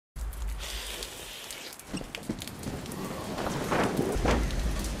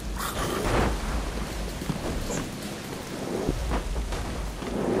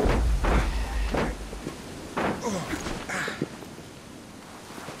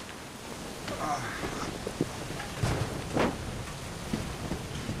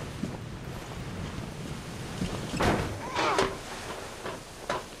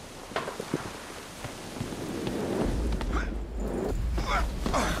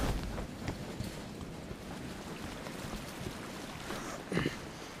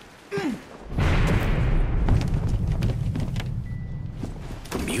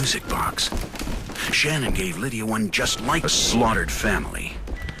Music box. Shannon gave Lydia one just like a slaughtered family.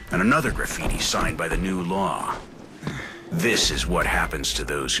 And another graffiti signed by the new law. This is what happens to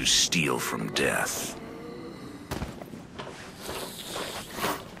those who steal from death.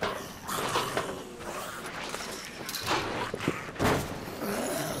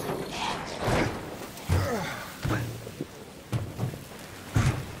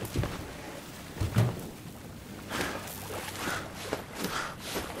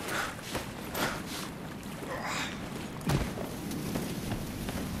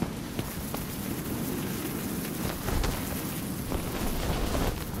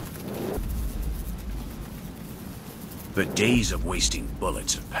 The days of wasting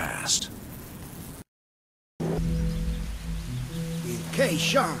bullets have passed. In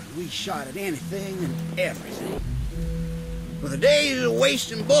K-Sean, we shot at anything and everything. Well, the days of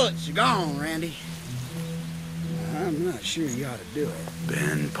wasting bullets are gone, Randy. I'm not sure you ought to do it.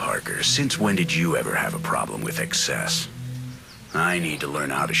 Ben Parker, since when did you ever have a problem with excess? I need to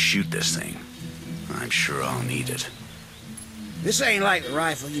learn how to shoot this thing. I'm sure I'll need it. This ain't like the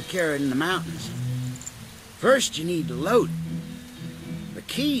rifle you carried in the mountains. First, you need to load it. The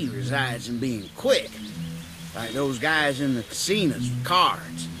key resides in being quick, like those guys in the casinos with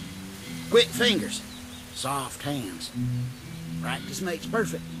cards. Quick fingers, soft hands. Practice makes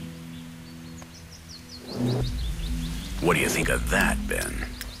perfect. What do you think of that, Ben?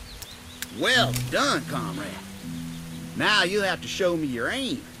 Well done, comrade. Now you'll have to show me your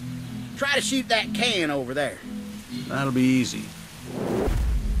aim. Try to shoot that can over there. That'll be easy.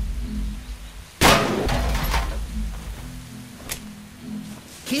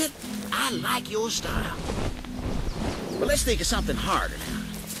 Kid, I like your style. But let's think of something harder now.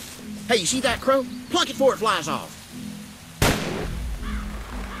 Hey, you see that crow? Plunk it before it flies off.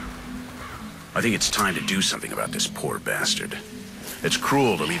 I think it's time to do something about this poor bastard. It's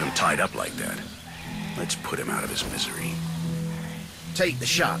cruel to leave him tied up like that. Let's put him out of his misery. Take the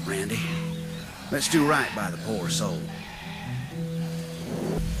shot, Randy. Let's do right by the poor soul.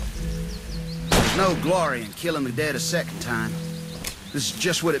 There's no glory in killing the dead a second time. This is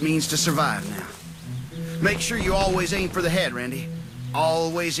just what it means to survive now. Make sure you always aim for the head, Randy.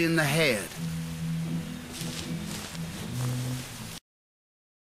 Always in the head.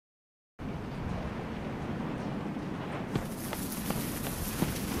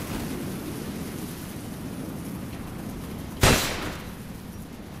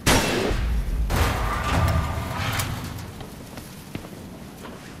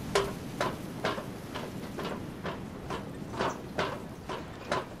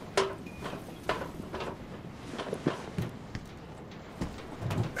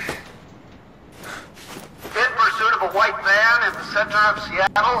 White van in the center of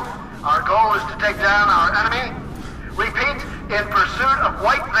Seattle. Our goal is to take down our enemy. Repeat, in pursuit of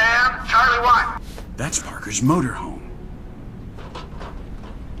white van, Charlie 1. That's Parker's motorhome.